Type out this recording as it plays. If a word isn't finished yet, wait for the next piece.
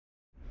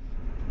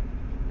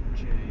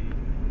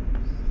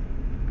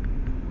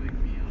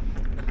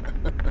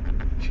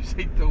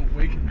say don't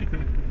wake me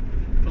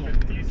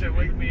up. You said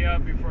wake me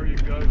up before you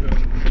go.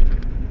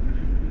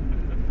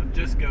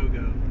 Just go.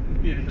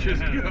 Yeah,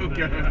 just go.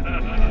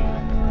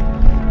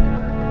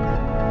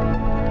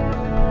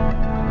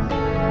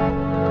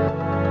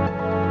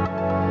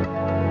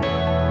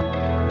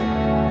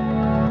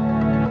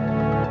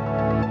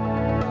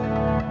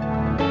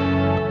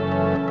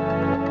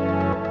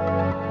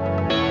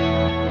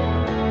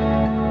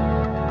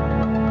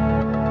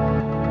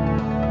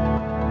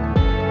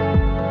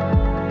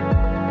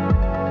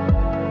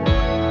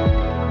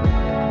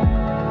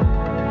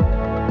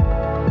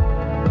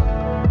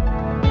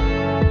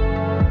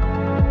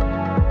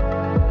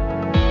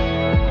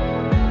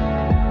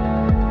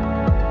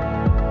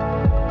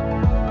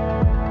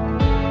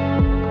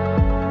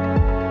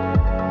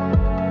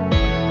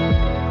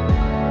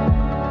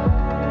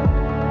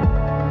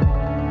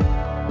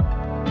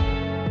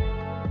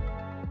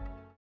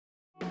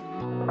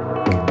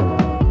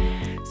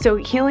 So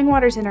Healing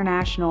Waters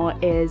International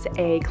is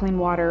a clean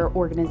water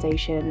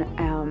organization.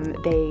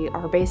 They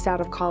are based out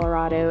of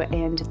Colorado,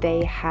 and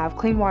they have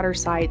clean water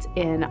sites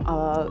in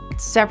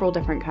several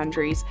different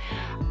countries.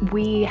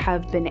 We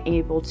have been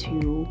able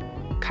to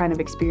kind of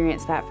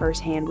experience that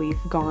firsthand. We've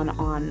gone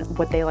on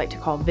what they like to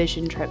call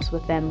vision trips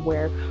with them,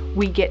 where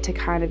we get to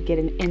kind of get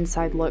an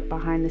inside look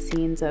behind the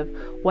scenes of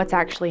what's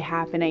actually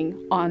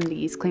happening on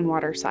these clean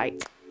water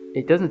sites.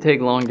 It doesn't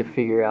take long to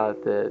figure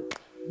out that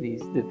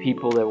the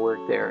people that work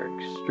there are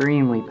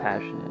extremely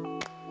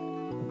passionate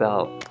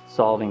about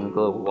solving the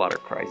global water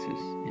crisis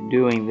and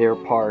doing their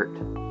part,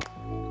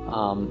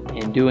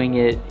 and doing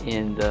it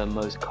in the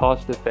most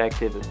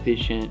cost-effective,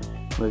 efficient,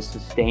 most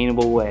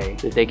sustainable way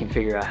that they can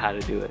figure out how to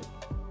do it.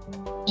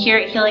 Here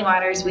at Healing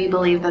Waters, we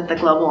believe that the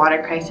global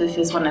water crisis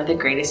is one of the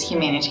greatest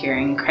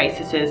humanitarian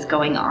crises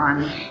going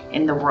on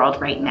in the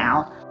world right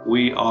now.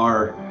 We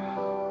are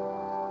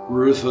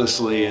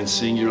ruthlessly and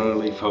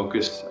singularly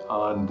focused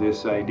on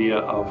this idea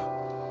of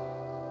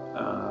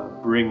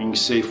bringing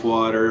safe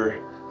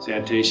water,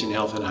 sanitation,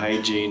 health and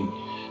hygiene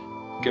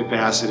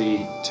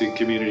capacity to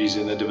communities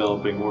in the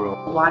developing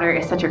world. Water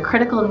is such a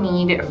critical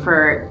need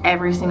for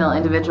every single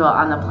individual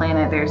on the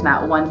planet. There's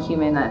not one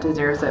human that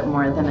deserves it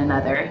more than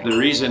another. The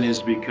reason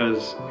is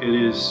because it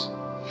is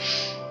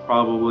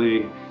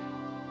probably,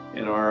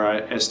 in our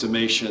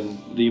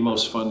estimation, the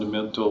most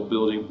fundamental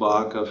building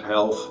block of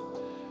health,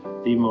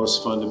 the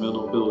most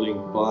fundamental building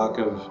block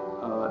of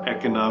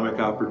economic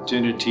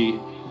opportunity,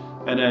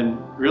 and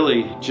then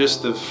really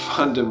just the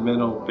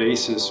fundamental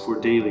basis for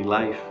daily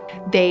life.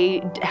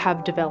 They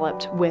have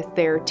developed with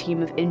their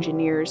team of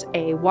engineers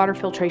a water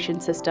filtration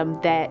system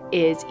that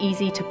is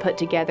easy to put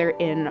together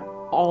in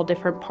all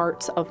different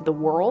parts of the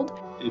world.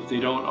 If they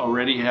don't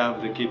already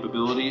have the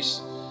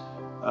capabilities,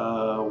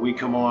 we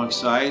come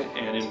alongside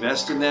and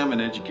invest in them in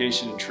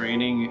education and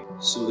training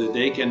so that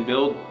they can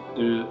build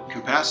the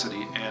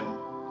capacity and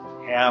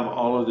have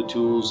all of the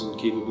tools and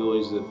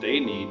capabilities that they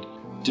need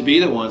to be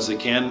the ones that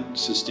can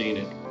sustain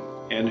it,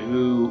 and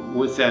who,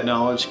 with that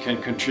knowledge, can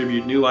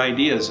contribute new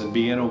ideas and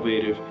be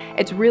innovative.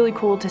 It's really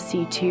cool to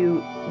see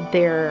too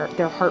their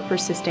heart for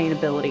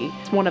sustainability.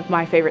 It's one of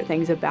my favorite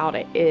things about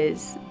it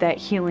is that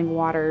Healing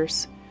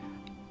Waters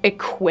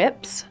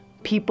equips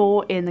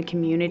people in the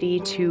community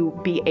to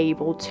be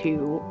able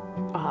to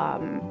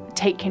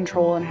take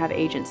control and have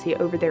agency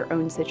over their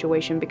own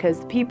situation,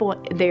 because the people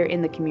there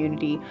in the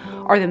community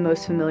are the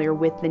most familiar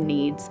with the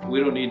needs.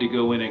 We don't need to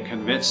go in and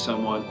convince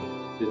someone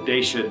that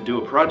they should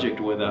do a project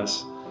with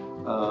us,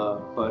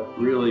 but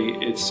really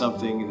it's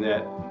something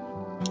that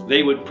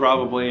they would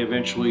probably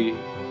eventually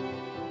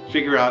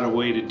figure out a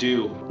way to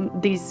do.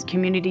 These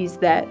communities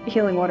that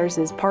Healing Waters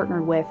is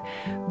partnered with,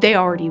 they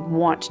already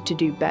want to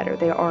do better.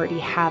 They already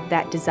have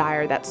that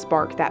desire, that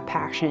spark, that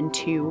passion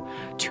to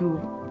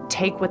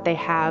take what they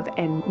have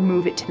and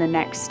move it to the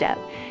next step.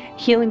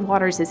 Healing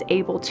Waters is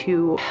able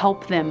to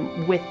help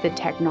them with the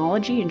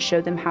technology and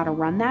show them how to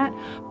run that,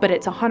 but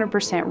it's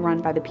 100%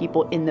 run by the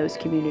people in those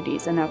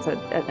communities, and that's an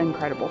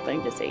incredible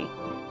thing to see.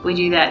 We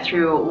do that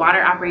through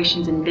water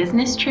operations and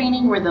business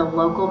training, where the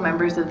local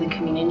members of the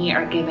community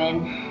are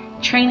given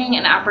training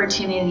and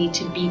opportunity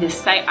to be the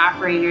site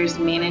operators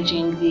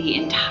managing the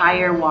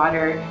entire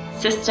water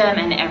system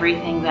and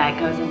everything that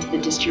goes into the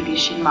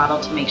distribution model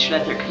to make sure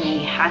that their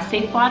community has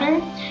safe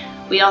water.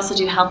 We also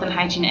do health and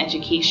hygiene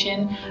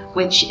education,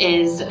 which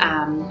is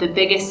the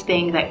biggest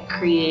thing that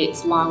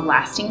creates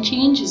long-lasting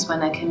change, is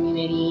when a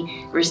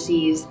community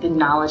receives the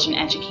knowledge and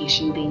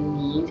education they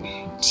need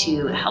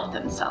to help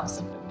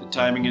themselves. The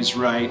timing is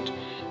right,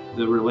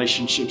 the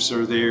relationships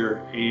are there,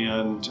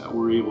 and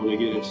we're able to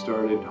get it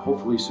started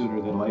hopefully sooner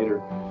than later,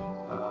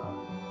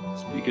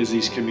 because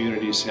these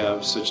communities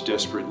have such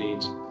desperate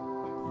needs.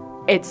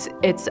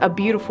 It's a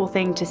beautiful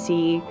thing to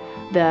see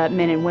the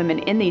men and women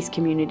in these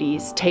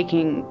communities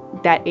taking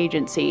that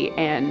agency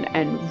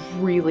and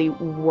really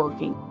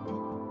working.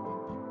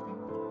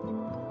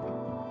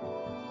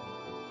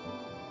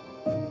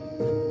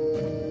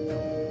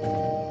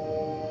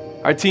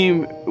 Our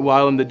team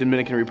while in the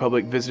Dominican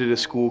Republic, visited a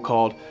school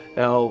called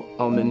El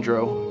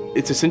Almendro.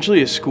 It's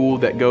essentially a school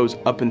that goes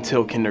up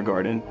until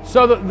kindergarten.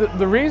 So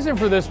the reason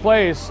for this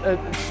place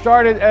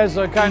started as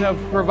a kind of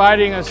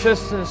providing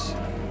assistance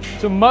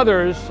to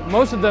mothers,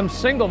 most of them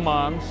single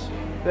moms,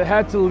 that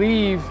had to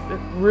leave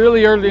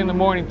really early in the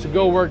morning to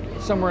go work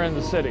somewhere in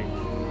the city.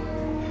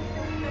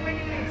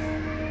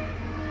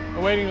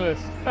 A waiting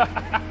list.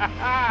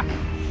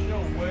 No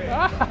way.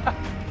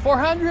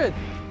 400.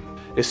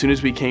 As soon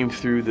as we came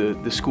through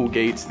the school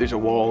gates, there's a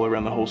wall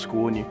around the whole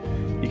school, and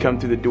you come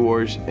through the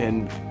doors,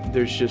 and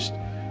there's just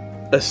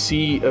a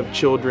sea of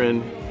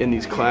children in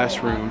these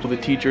classrooms. The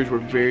teachers were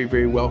very,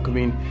 very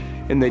welcoming,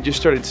 and they just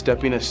started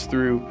stepping us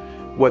through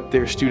what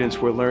their students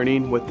were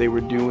learning, what they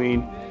were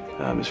doing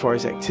as far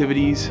as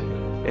activities,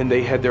 and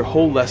they had their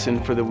whole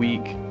lesson for the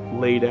week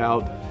laid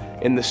out,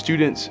 and the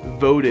students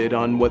voted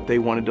on what they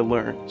wanted to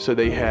learn. So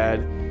they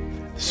had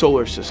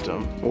solar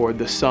system, or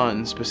the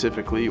sun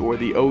specifically, or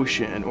the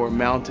ocean, or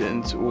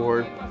mountains,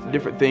 or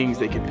different things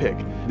they could pick.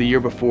 The year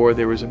before,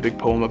 there was a big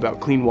poem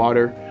about clean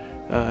water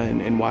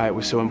and why it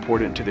was so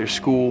important to their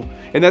school.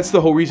 And that's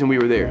the whole reason we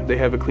were there. They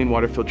have a clean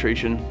water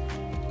filtration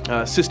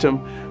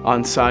system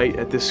on site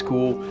at this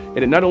school, and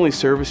it not only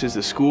services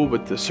the school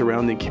but the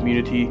surrounding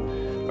community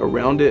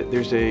around it.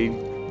 There's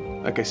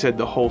like I said,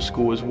 the whole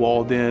school is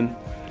walled in,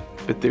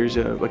 but there's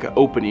like an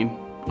opening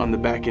on the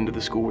back end of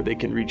the school where they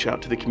can reach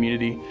out to the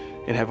community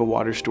and have a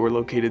water store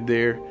located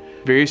there.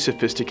 Very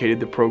sophisticated,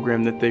 the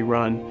program that they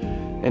run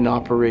and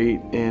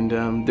operate,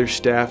 and their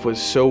staff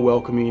was so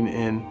welcoming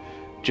and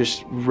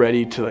just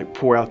ready to like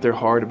pour out their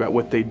heart about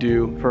what they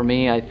do. For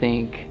me, I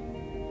think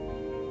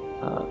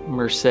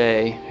Merce,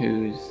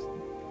 who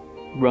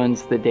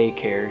runs the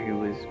daycare, who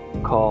was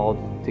called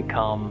to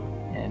come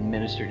and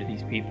minister to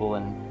these people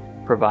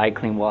and provide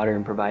clean water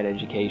and provide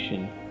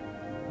education.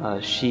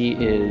 She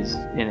is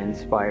an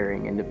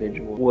inspiring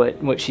individual.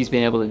 What she's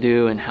been able to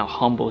do and how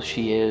humble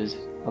she is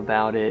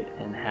about it,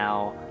 and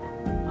how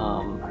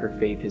her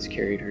faith has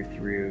carried her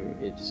through.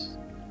 It's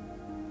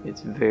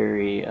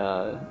very,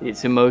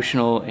 it's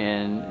emotional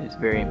and it's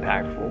very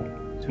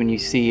impactful. It's when you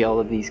see all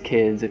of these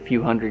kids, a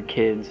few hundred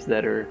kids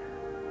that are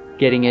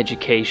getting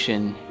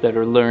education, that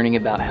are learning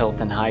about health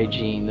and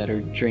hygiene, that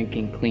are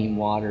drinking clean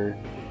water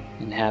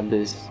and have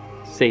this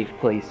safe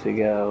place to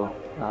go.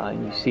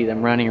 You see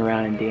them running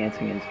around and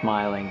dancing and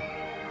smiling.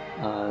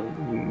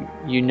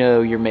 You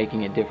know you're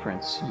making a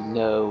difference. You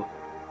know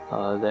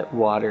that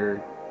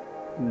water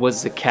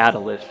was the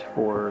catalyst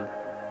for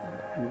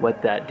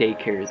what that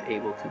daycare is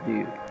able to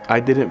do. I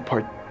didn't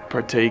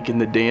partake in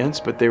the dance,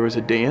 but there was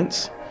a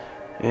dance,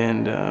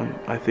 and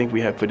I think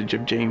we have footage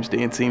of James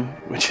dancing,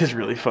 which is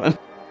really fun.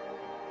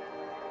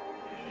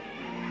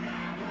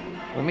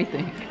 Let me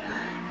think.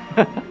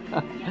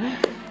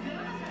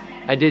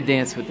 I did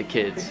dance with the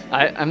kids.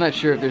 I'm not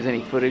sure if there's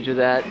any footage of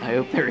that. I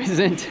hope there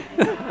isn't.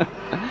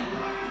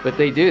 But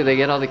they do. They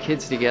get all the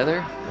kids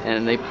together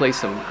and they play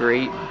some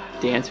great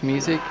dance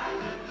music.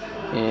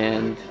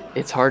 And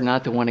it's hard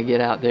not to want to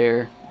get out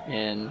there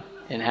and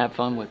have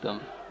fun with them.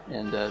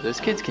 And those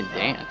kids can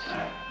dance.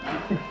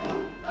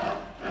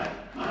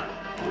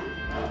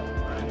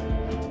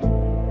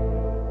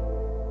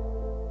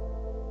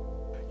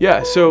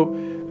 Yeah, so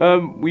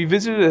we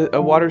visited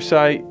a water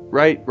site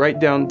right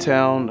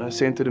downtown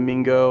Santo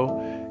Domingo,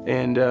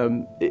 and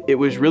it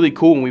was really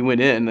cool when we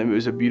went in. I mean, it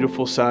was a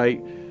beautiful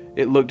site.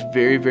 It looked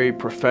very, very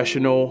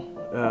professional.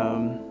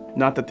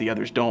 Not that the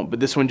others don't, but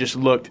this one just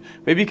looked,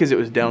 maybe because it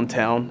was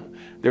downtown,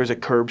 there was a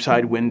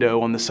curbside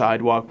window on the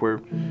sidewalk where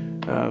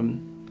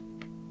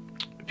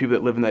people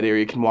that live in that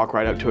area can walk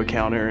right up to a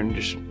counter and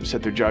just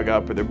set their jug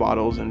up or their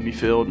bottles and be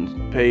filled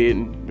and pay,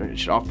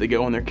 and off they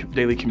go on their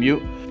daily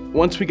commute.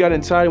 Once we got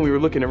inside and we were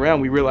looking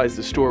around, we realized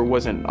the store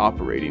wasn't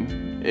operating,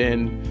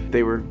 and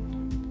they were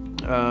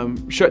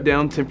shut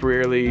down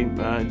temporarily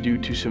due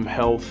to some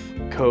health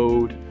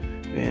code,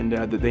 and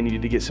that they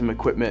needed to get some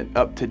equipment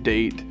up to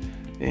date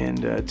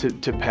and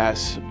to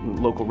pass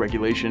local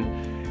regulation.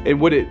 And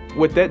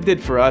what that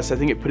did for us, I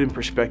think it put in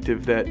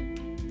perspective that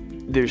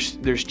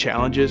there's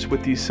challenges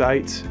with these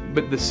sites,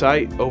 but the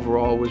site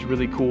overall was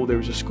really cool. There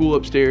was a school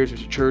upstairs,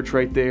 there's a church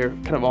right there,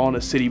 kind of all in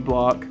a city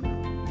block.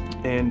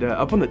 And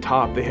up on the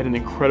top, they had an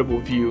incredible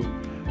view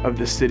of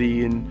the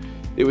city, and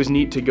it was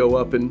neat to go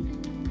up and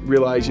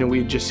realize, we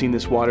had just seen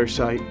this water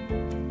site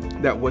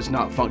that was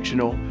not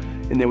functional,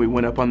 and then we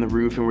went up on the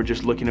roof and we're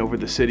just looking over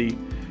the city,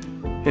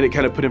 and it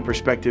kind of put in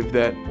perspective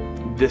that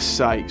this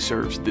site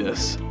serves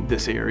this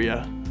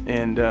area,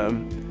 and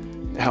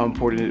how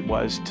important it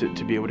was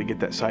to be able to get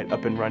that site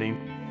up and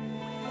running.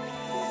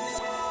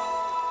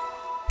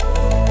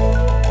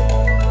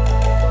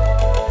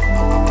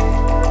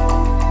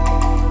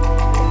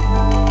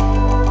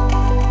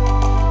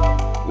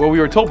 Well, we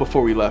were told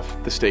before we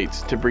left the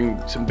States to bring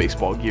some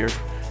baseball gear,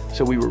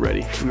 so we were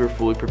ready. We were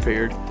fully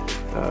prepared.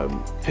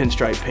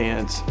 Pinstripe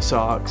pants,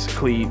 socks,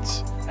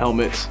 cleats,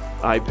 helmets,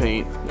 eye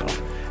paint. No,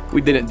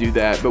 we didn't do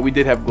that, but we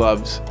did have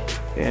gloves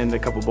and a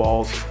couple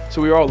balls.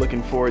 So we were all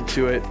looking forward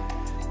to it.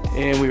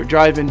 And we were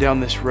driving down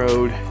this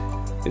road,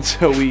 and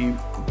so we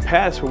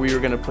past where we were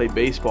going to play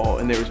baseball,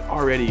 and there was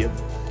already a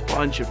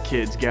bunch of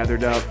kids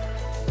gathered up.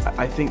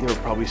 I think there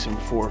were probably some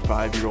 4 or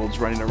 5 year olds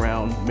running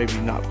around, maybe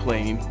not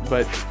playing,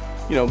 but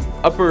you know,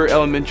 upper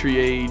elementary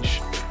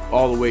age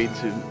all the way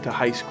to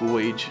high school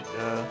age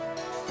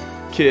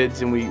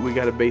kids, and we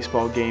got a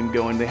baseball game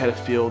going. They had a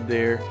field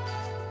there,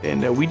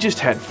 and we just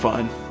had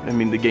fun. I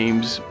mean, the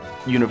game's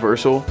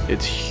universal.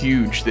 It's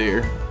huge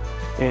there,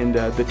 and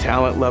the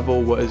talent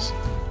level was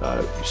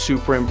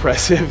super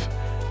impressive.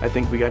 I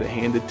think we got it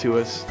handed to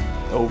us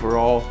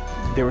overall.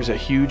 There was a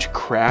huge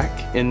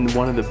crack in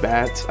one of the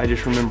bats. I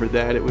just remember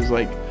that. It was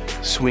like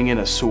swinging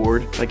a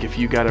sword. Like if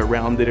you got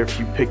around it or if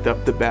you picked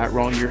up the bat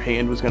wrong, your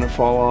hand was gonna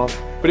fall off.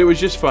 But it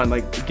was just fun,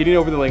 like getting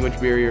over the language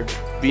barrier,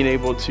 being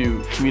able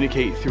to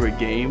communicate through a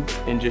game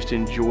and just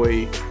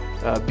enjoy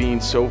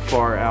being so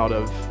far out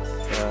of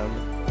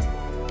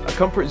a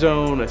comfort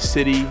zone, a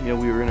city. You know,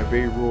 we were in a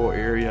very rural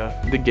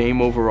area. The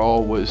game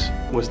overall was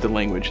the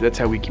language. That's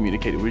how we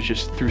communicated. It was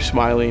just through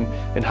smiling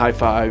and high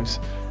fives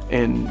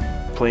and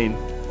playing,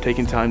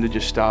 taking time to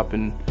just stop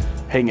and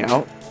hang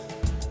out.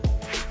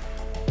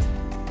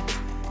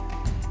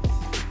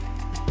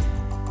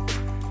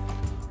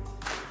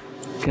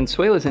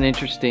 Consuelo is an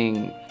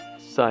interesting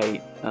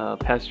site.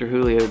 Pastor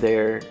Julio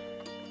there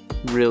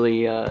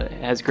really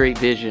has great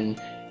vision,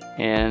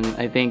 and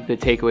I think the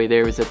takeaway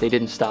there was that they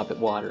didn't stop at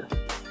water.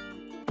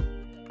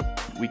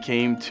 We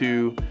came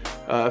to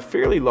a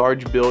fairly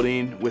large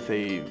building with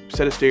a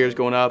set of stairs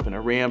going up and a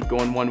ramp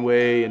going one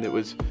way, and it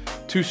was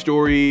 2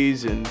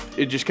 stories, and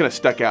it just kind of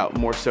stuck out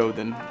more so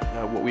than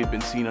what we had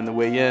been seeing on the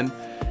way in.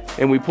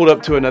 And we pulled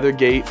up to another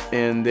gate,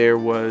 and there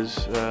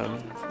was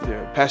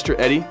Pastor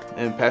Eddie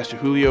and Pastor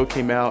Julio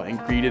came out and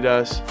greeted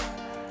us.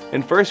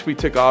 And first we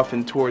took off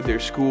and toured their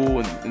school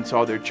and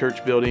saw their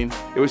church building.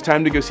 It was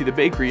time to go see the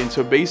bakery, and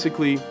so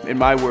basically, in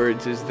my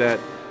words, is that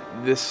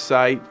this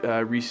site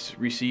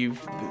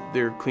received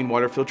their clean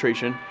water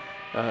filtration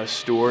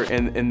store,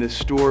 and the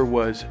store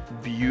was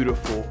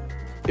beautiful.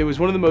 It was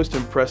one of the most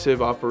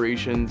impressive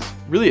operations,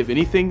 really, of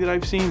anything that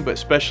I've seen, but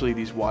especially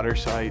these water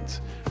sites.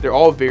 They're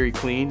all very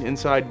clean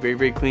inside, very,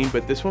 very clean,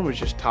 but this one was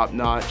just top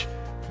notch.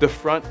 The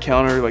front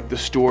counter, like the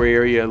store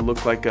area,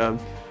 looked like a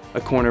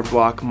corner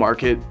block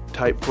market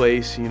type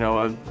place, you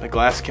know, a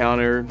glass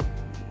counter,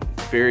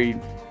 very,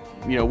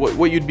 you know,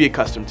 what you'd be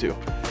accustomed to.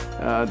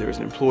 There was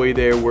an employee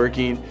there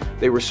working.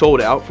 They were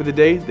sold out for the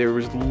day. There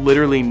was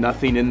literally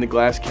nothing in the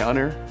glass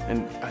counter,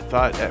 and I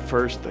thought at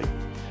first, like,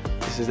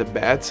 this is a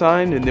bad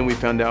sign, and then we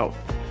found out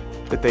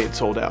that they had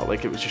sold out,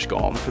 like it was just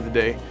gone for the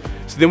day.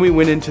 So then we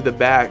went into the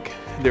back,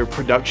 their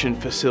production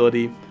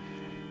facility,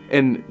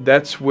 and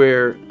that's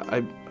where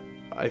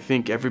I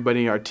think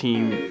everybody in our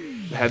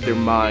team had their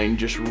mind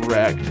just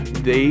wrecked.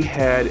 They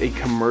had a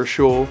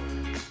commercial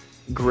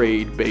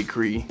grade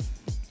bakery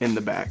in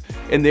the back,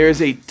 and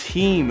there's a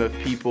team of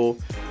people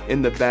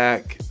in the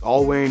back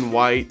all wearing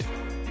white,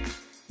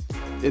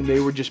 and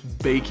they were just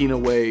baking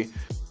away.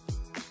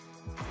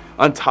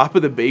 On top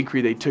of the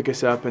bakery, they took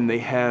us up, and they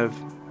have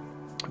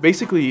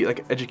basically like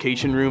an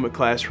education room, a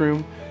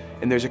classroom,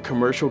 and there's a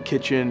commercial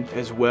kitchen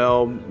as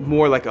well,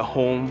 more like a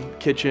home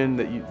kitchen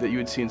that you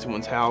would see in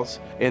someone's house.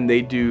 And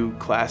they do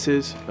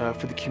classes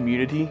for the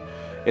community,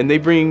 and they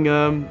bring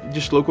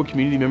just local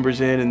community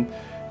members in and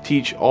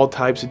teach all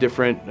types of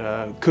different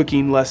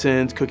cooking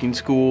lessons, cooking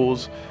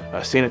schools,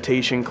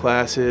 sanitation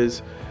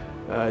classes,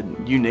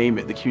 you name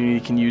it. The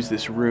community can use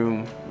this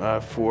room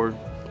for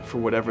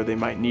whatever they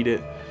might need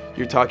it.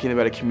 You're talking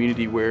about a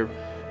community where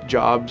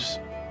jobs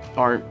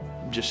aren't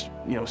just,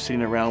 you know,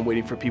 sitting around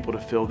waiting for people to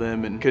fill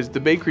them. And because the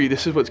bakery,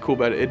 this is what's cool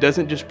about it, it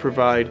doesn't just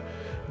provide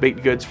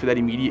baked goods for that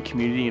immediate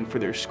community and for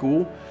their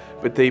school,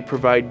 but they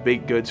provide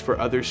baked goods for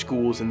other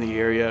schools in the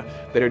area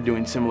that are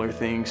doing similar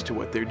things to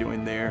what they're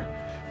doing there.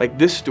 Like,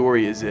 this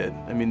story is it.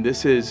 I mean,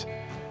 this is,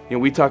 you know,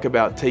 we talk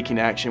about taking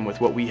action with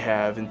what we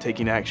have and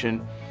taking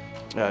action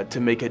to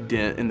make a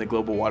dent in the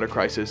global water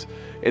crisis.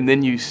 And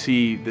then you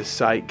see the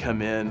site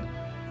come in,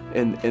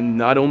 and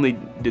not only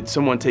did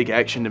someone take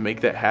action to make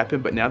that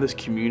happen, but now this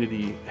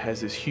community has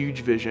this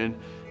huge vision,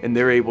 and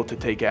they're able to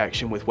take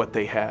action with what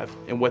they have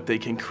and what they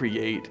can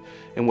create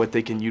and what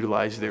they can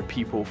utilize their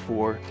people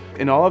for.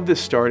 And all of this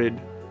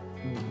started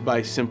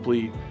by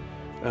simply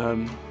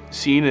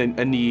seeing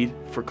a need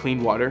for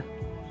clean water,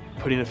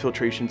 putting a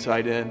filtration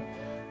site in,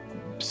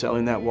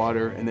 selling that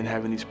water, and then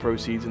having these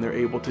proceeds, and they're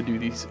able to do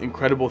these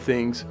incredible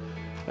things.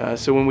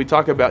 So when we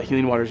talk about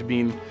Healing Waters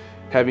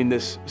having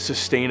this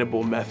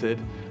sustainable method,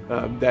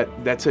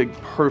 that's a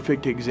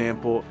perfect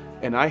example.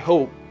 And I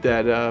hope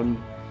that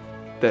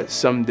that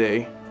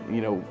someday, you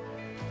know,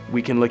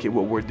 we can look at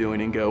what we're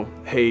doing and go,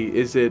 hey,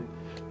 is it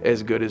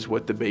as good as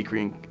what the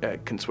bakery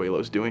at Consuelo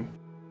is doing?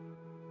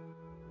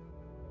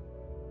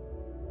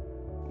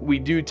 We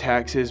do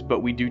taxes, but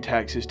we do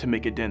taxes to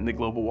make a dent in the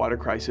global water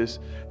crisis.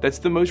 That's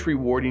the most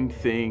rewarding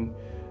thing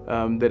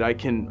that I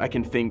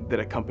can think that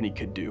a company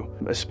could do,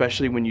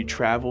 especially when you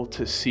travel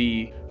to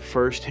see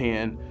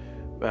firsthand,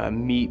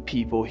 meet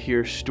people,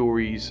 hear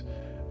stories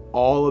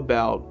all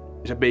about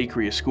a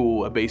bakery, a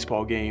school, a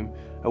baseball game,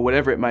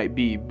 whatever it might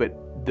be,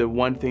 but the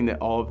one thing that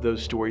all of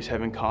those stories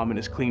have in common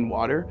is clean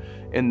water,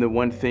 and the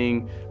one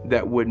thing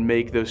that would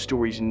make those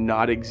stories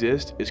not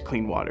exist is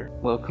clean water.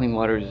 Well, clean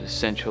water is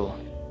essential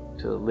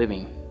to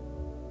living.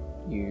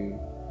 You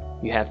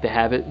have to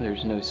have it.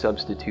 There's no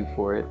substitute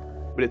for it.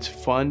 But it's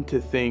fun to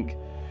think,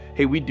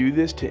 hey, we do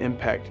this to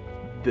impact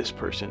this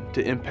person,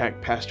 to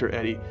impact Pastor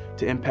Eddie,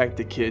 to impact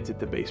the kids at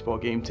the baseball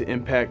game, to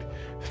impact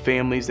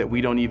families that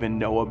we don't even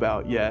know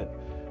about yet.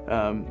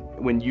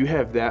 When you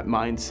have that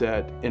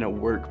mindset in a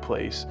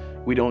workplace,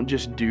 we don't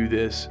just do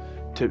this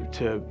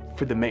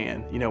for the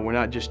man. You know, we're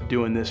not just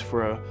doing this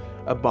for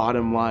a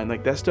bottom line.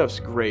 Like, that stuff's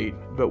great,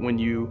 but when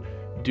you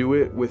do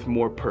it with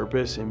more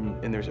purpose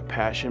and there's a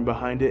passion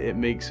behind it, it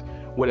makes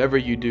whatever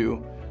you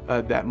do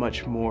that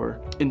much more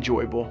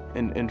enjoyable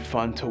and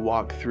fun to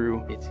walk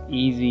through. It's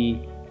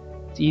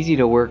easy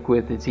to work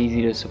with. It's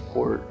easy to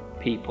support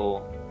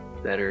people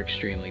that are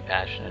extremely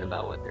passionate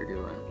about what they're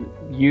doing.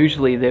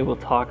 Usually they will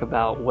talk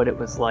about what it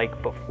was like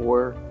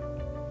before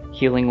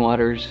Healing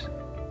Waters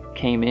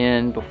came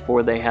in,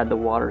 before they had the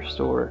water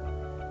store,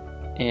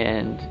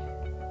 and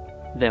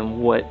then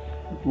what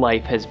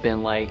life has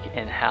been like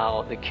and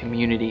how the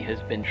community has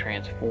been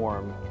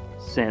transformed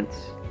since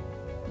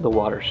the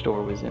water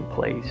store was in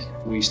place.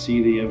 We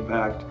see the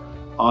impact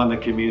on the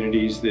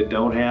communities that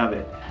don't have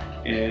it,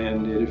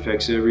 and it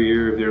affects every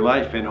area of their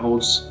life and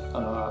holds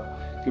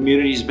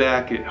communities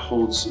back. It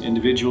holds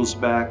individuals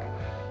back.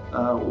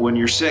 When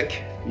you're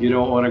sick, you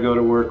don't want to go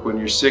to work. When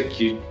you're sick,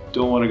 you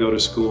don't want to go to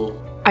school.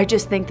 I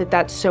just think that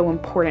that's so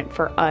important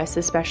for us,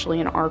 especially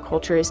in our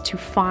culture, is to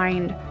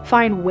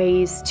find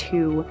ways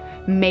to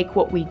make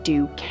what we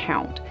do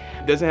count.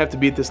 It doesn't have to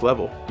be at this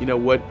level. You know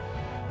what?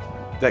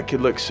 That could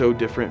look so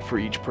different for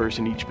each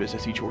person, each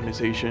business, each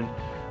organization,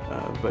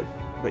 but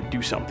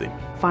do something.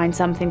 Find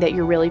something that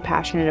you're really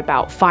passionate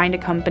about. Find a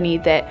company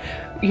that,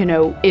 you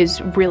know,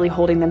 is really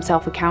holding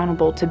themselves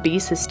accountable to be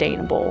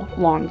sustainable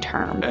long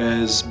term.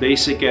 As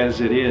basic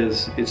as it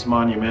is, it's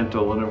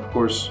monumental. And of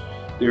course,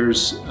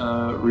 there's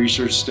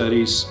research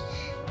studies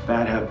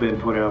that have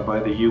been put out by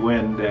the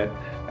UN that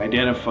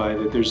identify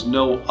that there's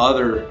no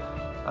other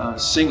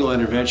single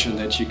intervention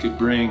that you could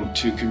bring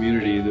to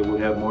community that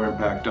would have more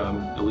impact on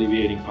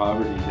alleviating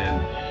poverty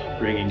than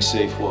bringing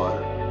safe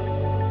water.